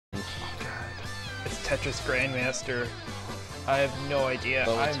Tetris Grandmaster. I have no idea.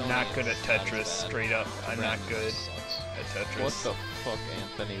 Well, I'm not good at Tetris, straight up. I'm not good at Tetris. What the fuck,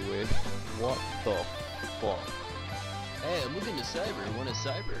 Anthony Wood? What the fuck? Hey, I'm looking to Cyber. You want a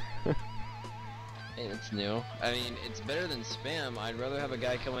Cyber? Hey, that's new. I mean, it's better than spam. I'd rather have a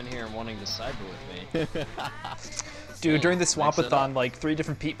guy come in here and wanting to Cyber with me. Dude, during the Swampathon, like 3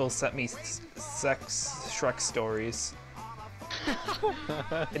 different people sent me sex Shrek stories.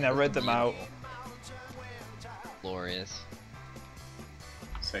 And I read them out. Glorious.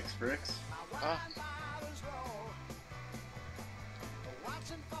 Sex bricks? Ah.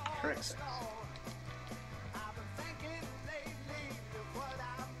 Correct sex.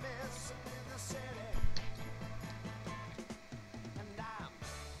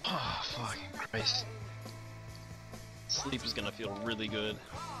 Oh, fucking Christ. Sleep is gonna feel really good.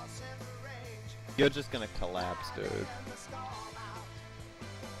 You're just gonna collapse, dude.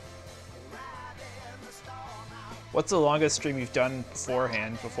 What's the longest stream you've done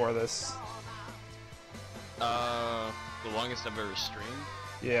beforehand, before this? The longest I've ever streamed?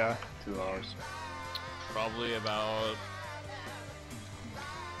 Yeah. 2 hours. Probably about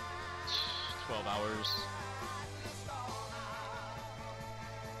 12 hours.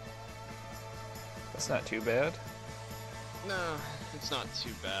 That's not too bad. No, it's not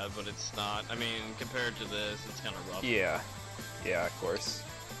too bad, but it's not. I mean, compared to this, it's kind of rough. Yeah. Yeah, of course.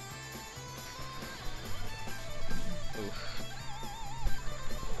 Oof.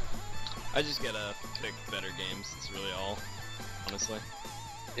 I just gotta pick better games, that's really all, honestly.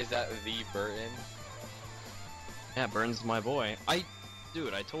 Is that the Burton? Yeah, Burns my boy.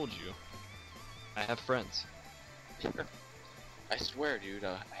 Dude, I told you. I have friends. I swear, dude,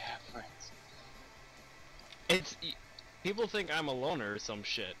 I have friends. People think I'm a loner or some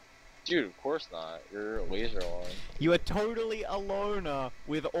shit. Dude, of course not. You're a laser on. You are totally a loner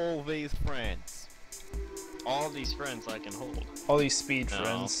with all these friends. All these friends I can hold. All these speed No.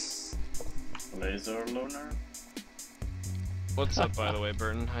 friends. Laser loner? What's up, by the way,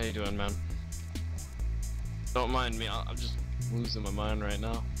 Burton? How you doing, man? Don't mind me, I'm just losing my mind right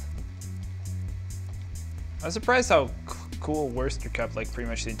now. I'm surprised how cool Worcester kept like pretty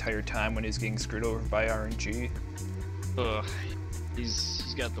much the entire time when he was getting screwed over by RNG. Ugh,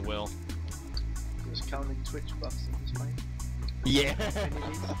 he's got the will. He was counting Twitch bucks in his mind. Yeah.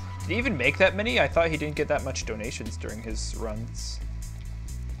 Did he even make that many? I thought he didn't get that much donations during his runs.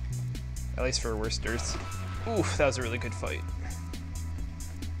 At least for Worcester's. Oof, that was a really good fight.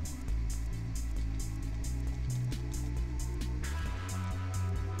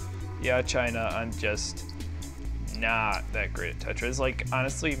 Yeah, China, I'm just not that great at Tetris. Like,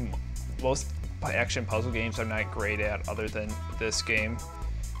 honestly, most action puzzle games I'm not great at other than this game.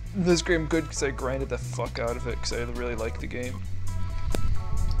 This game good because I grinded the fuck out of it because I really like the game.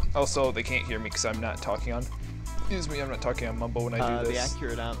 Also, they can't hear me because I'm not talking on... Excuse me, I'm not talking on mumble when I do The this.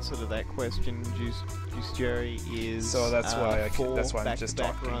 accurate answer to that question, Juice Jerry, is So that's why that's why I'm just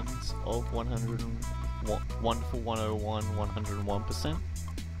back-to-back talking. runs of 101, wonderful 101, 101%.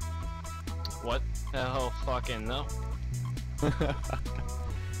 What? Hell fucking no.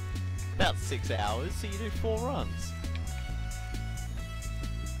 About 6 hours, so you do 4 runs.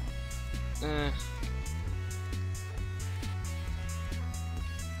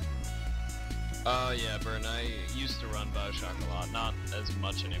 Yeah, Burn, I used to run Bioshock a lot, not as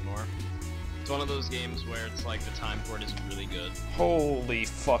much anymore. It's one of those games where it's like the time for it is really good. Holy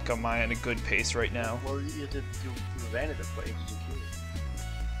fuck, am I in a good pace right now? Well, you ran it for ages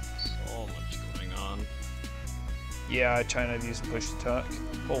So much going on. Yeah, China I've used push to talk.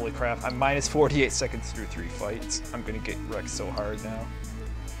 Holy crap, I'm minus 48 seconds through 3 fights. I'm gonna get wrecked so hard now.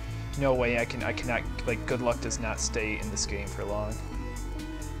 No way, I cannot, like, good luck does not stay in this game for long.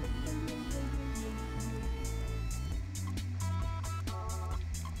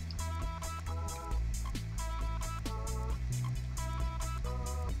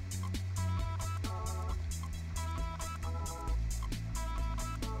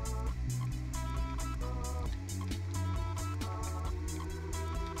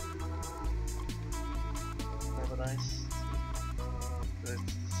 Nice.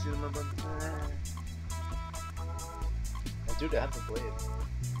 Cinema bun. Dude, I haven't played.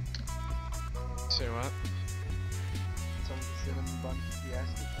 Say what? Some of the cinnamon bun. He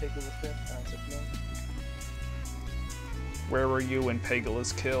asked if Peggle was dead. I said no. Where were you when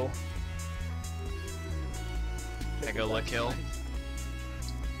Pegula's kill? Pegula kill.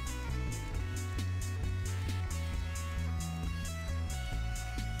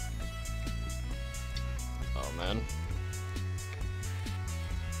 Oh man.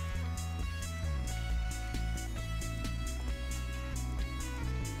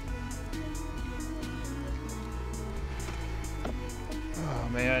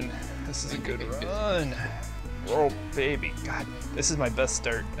 man, this is a good run. Oh baby, God, this is my best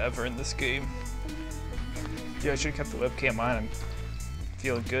start ever in this game. Yeah, I should have kept the webcam on. I'm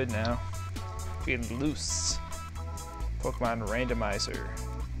feeling good now. Feeling loose. Pokemon Randomizer,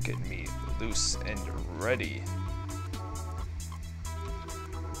 getting me loose and ready.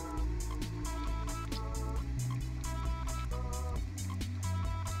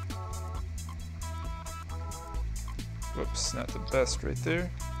 Whoops, not the best right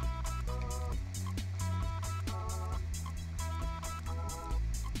there.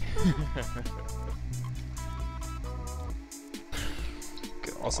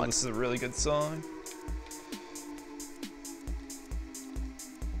 Also, this is a really good song.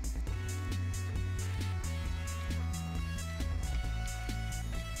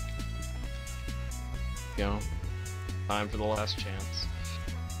 Go. Time for the last chance.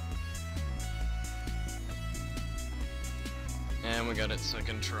 And we got it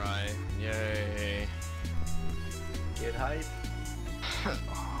second try. Yay. Get hype.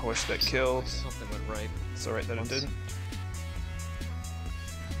 I wish that killed. Something went right. It's alright that it didn't.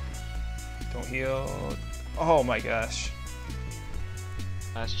 Don't heal. Oh my gosh.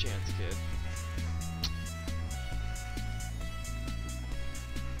 Last chance, kid.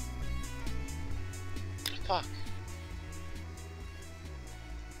 Fuck.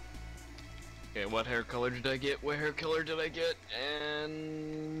 Okay, what hair color did I get? What hair color did I get?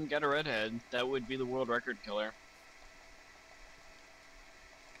 And got a redhead. That would be the world record killer.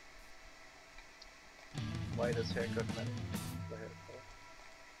 Why does haircut matter?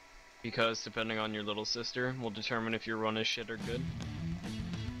 Because depending on your little sister will determine if your run is shit or good.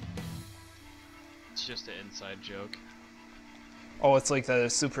 It's just an inside joke. Oh, it's like the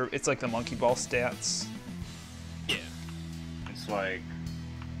it's like the monkey ball stats. Yeah. It's like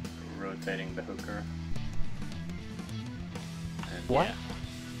rotating the hooker. And What? Yeah.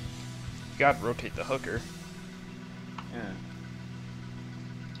 You gotta rotate the hooker. yeah.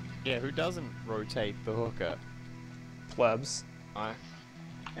 Yeah, who doesn't rotate the hooker? Plebs.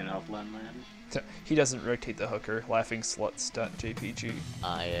 In Outland Land. He doesn't rotate the hooker. Laughing sluts.jpg.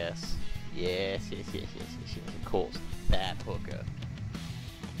 Ah, yes. Yes, yes, yes, yes, yes, yes, of course. That hooker.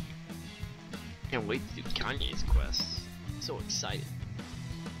 Can't wait to do Kanye's quests. So excited.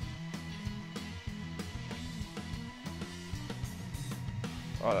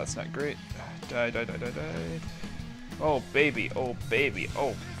 Oh, that's not great. Die. Oh baby, oh baby,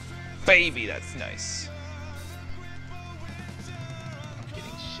 oh baby, that's nice.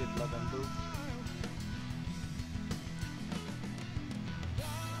 Getting shit love and boo.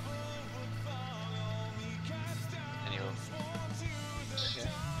 Anyway.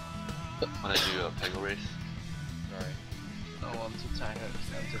 When I do a Peggle race. Sorry. No, I'm too tired.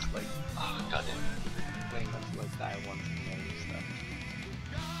 I'm just like Oh, goddamn. playing until I die once and all this stuff.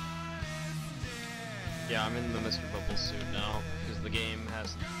 Yeah, I'm in the Mr. Bubble suit now because the game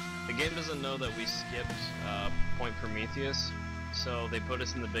doesn't know that we skipped Point Prometheus, so they put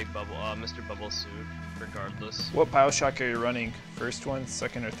us in the big bubble, Mr. Bubble suit, regardless. What Bioshock are you running? First one,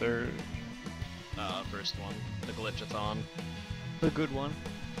 second, or third? First one, the glitchathon. The good one.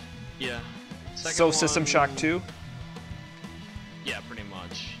 Yeah. Second So one, System Shock 2? Yeah, pretty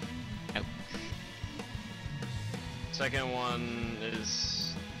much. Second one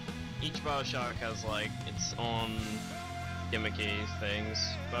is each Bioshock has like its own gimmicky things.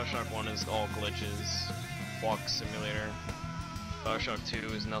 Bioshock 1 is all glitches, walk simulator. Bioshock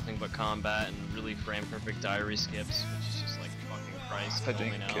 2 is nothing but combat and really frame perfect diary skips, which is just like fucking Christ. I kill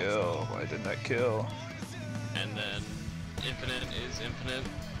me didn't now. kill. Why did that kill? And then Infinite is Infinite.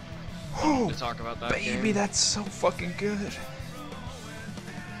 Oh, To talk about that baby, game. that's so fucking good.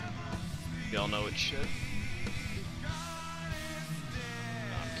 Y'all know it's shit. No,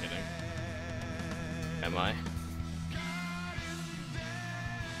 I'm kidding. Am I?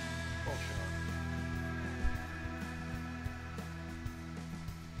 Oh, sure.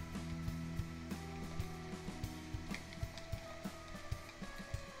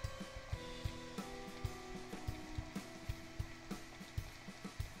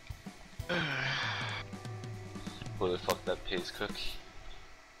 Who the fuck that pays cook?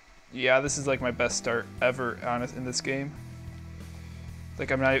 Yeah, this is like my best start ever, honest, in this game. Like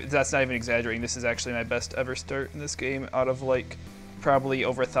that's not even exaggerating. This is actually my best ever start in this game out of like probably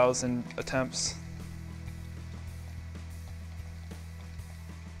over 1,000 attempts.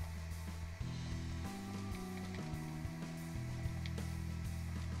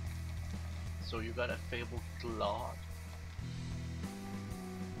 So you got a fabled Glod?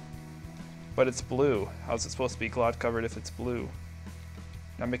 But it's blue. How's it supposed to be Glod covered if it's blue?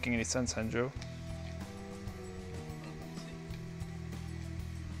 Not making any sense, Henjo.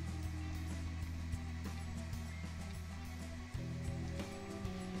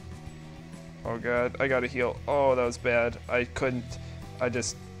 Oh god, I gotta heal. Oh, that was bad. I couldn't. I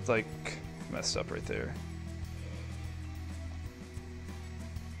just, like, messed up right there.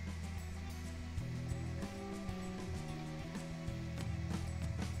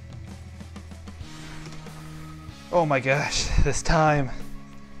 Oh my gosh, this time.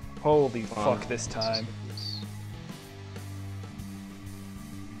 Holy fuck, this time.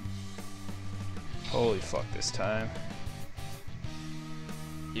 Holy fuck, this time.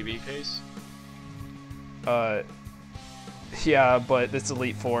 PB case? Yeah, but it's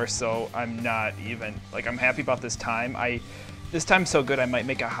Elite Four, so I'm not even, like, I'm happy about this time. This time's so good I might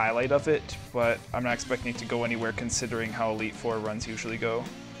make a highlight of it, but I'm not expecting it to go anywhere considering how Elite Four runs usually go.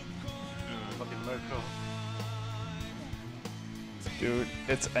 Fucking Mirko. Dude,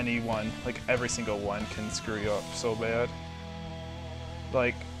 it's anyone. Like, every single one can screw you up so bad.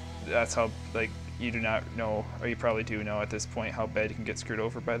 Like, that's how, like, you do not know, or you probably do know at this point, how bad you can get screwed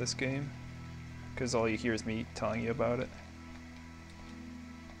over by this game. Because all you hear is me telling you about it.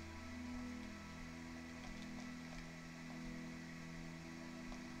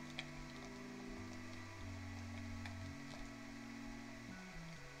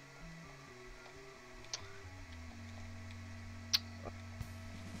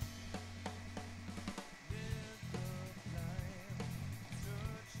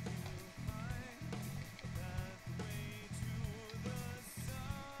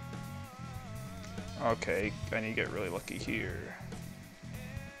 Okay, I need to get really lucky here.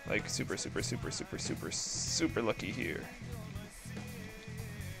 Like, super lucky here.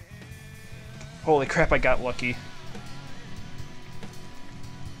 Holy crap, I got lucky.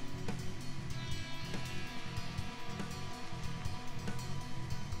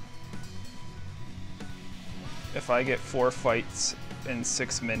 If I get 4 fights in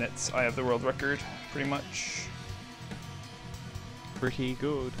 6 minutes, I have the world record, pretty much. Pretty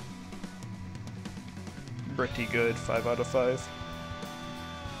good. Pretty good, 5 out of 5.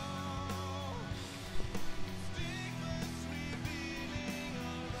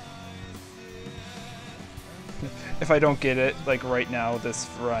 If I don't get it, like right now, this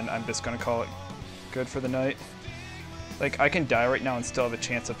run, I'm just gonna call it good for the night. Like, I can die right now and still have a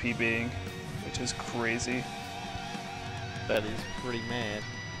chance of PBing, which is crazy. That is pretty mad.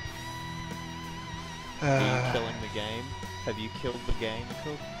 Are you killing the game? Have you killed the game,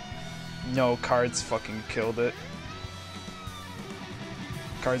 Cook? No, Cards fucking killed it.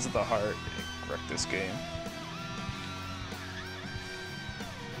 Cards of the Heart wrecked this game.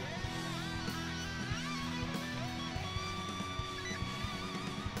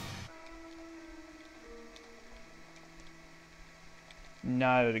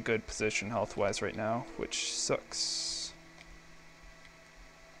 Not at a good position health-wise right now, which sucks.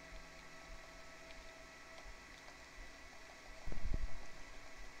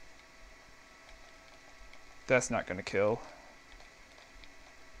 That's not gonna kill.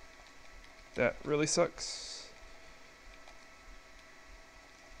 That really sucks.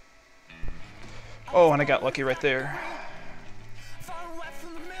 Oh, and I got lucky right there.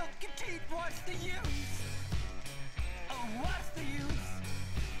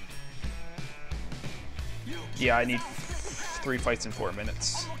 Yeah, I need 3 fights in 4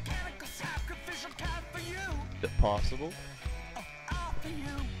 minutes. Is it possible?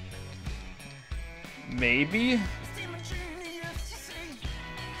 Maybe?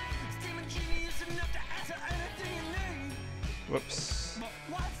 Whoops.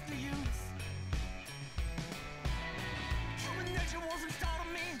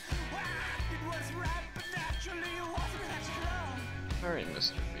 Alright,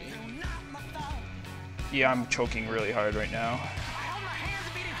 Mr. B. Yeah, I'm choking really hard right now.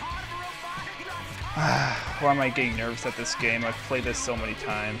 Why am I getting nervous at this game? I've played this so many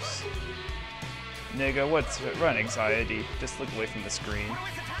times. Nigga, what's run anxiety? Just look away from the screen.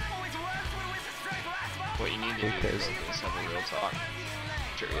 What you need to do is have a real talk.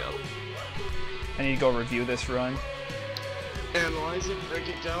 Cheer you up. I need to go review this run. Analyze it, break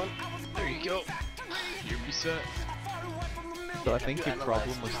it down. There you go. You're reset. So I think your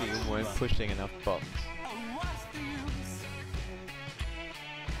problem was that you weren't pushing enough buttons.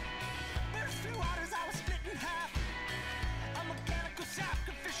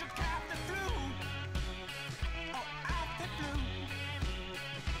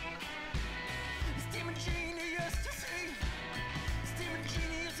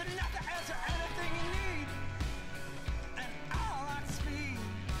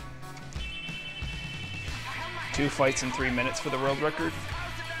 Two fights in 3 minutes for the world record.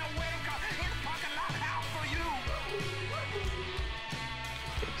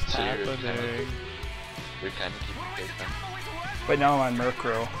 It's happening. You're kind of keeping pace then. But now I'm on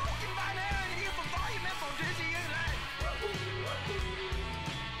Murkrow.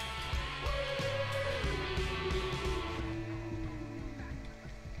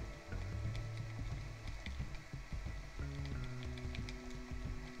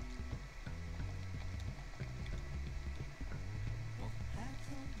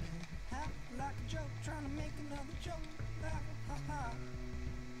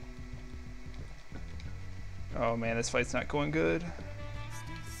 Oh man, this fight's not going good.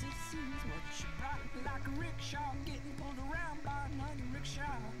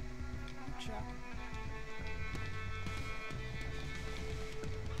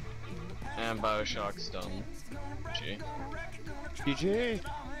 And Bioshock's done. Gee. GG.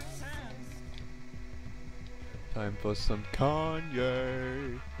 Time for some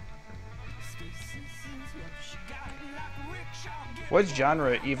Kanye. What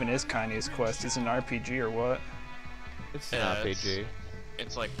genre even is Kanye's Quest? Is it an RPG or what? It's an Yeah, RPG.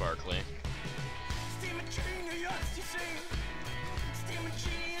 It's like Barkley.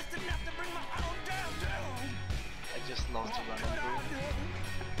 I just lost a run on through.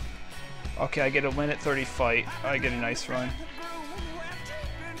 Okay, I get a win at 30 fight. I get a nice run.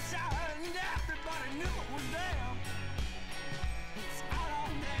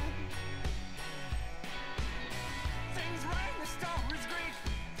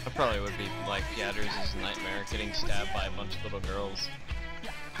 That probably would be like Yadders' nightmare, getting stabbed by a bunch of little girls. You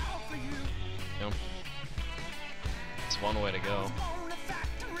know? It's one way to go.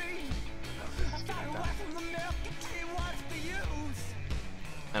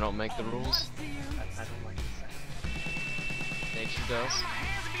 I don't make the rules. I don't like this. Nature does.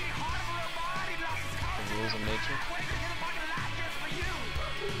 The rules of nature.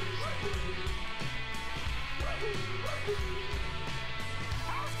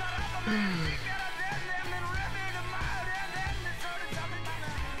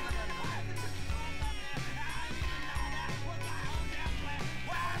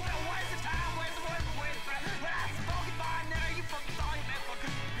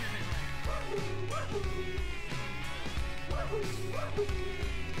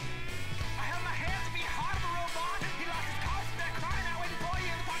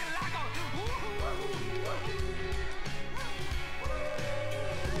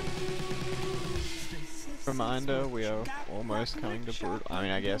 Reminder, we are almost coming to Brutal. I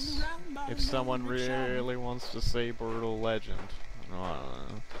mean, I guess if someone really wants to see Brutal Legend, I don't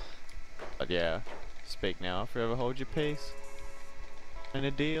know. But yeah, speak now if you ever hold your peace. And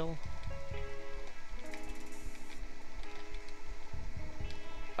a deal.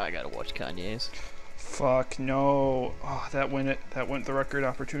 I gotta watch Kanye's. Fuck no. Oh, that went the record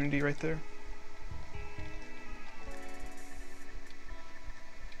opportunity right there.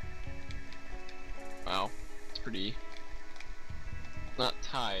 Wow. It's pretty... not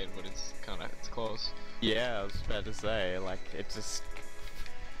tied, but it's close. Yeah, I was about to say, like, it just...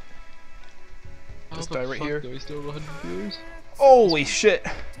 This guy right here. Do we still have 100 viewers? Holy shit.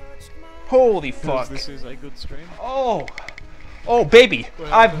 Holy fuck. This is a good stream. Oh. Oh, baby.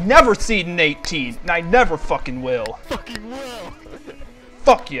 I've never seen an 18, and I never fucking will. Fucking well!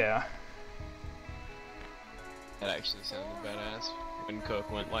 Fuck yeah. That actually sounded badass when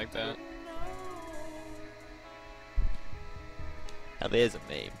Cook went like that. Now there's a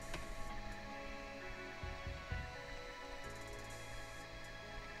meme.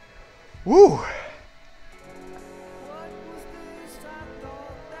 Woo.